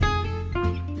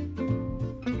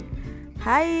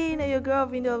Hi, now your girl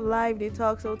Vinda of Life They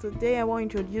Talk. So today I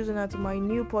want to introduce you now to my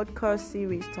new podcast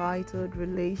series titled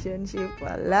Relationship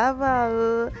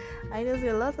PALAVA. I know say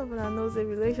a lot of people know say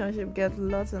relationship get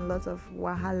lots and lots of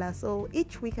wahala. So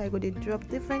each week I go to drop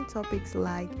different topics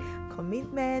like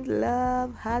commitment,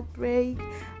 love, heartbreak,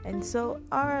 and so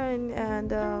on.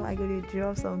 And I go to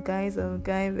drop some kind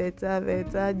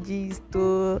better gist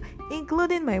too,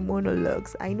 including my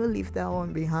monologues. I know leave that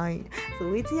one behind.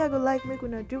 So wait till I go like make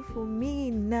una do for me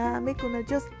now. Make una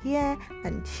just hear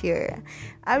and share.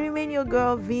 I remain your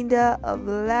girl Vinda of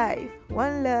Life.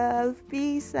 One love.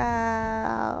 Peace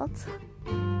out.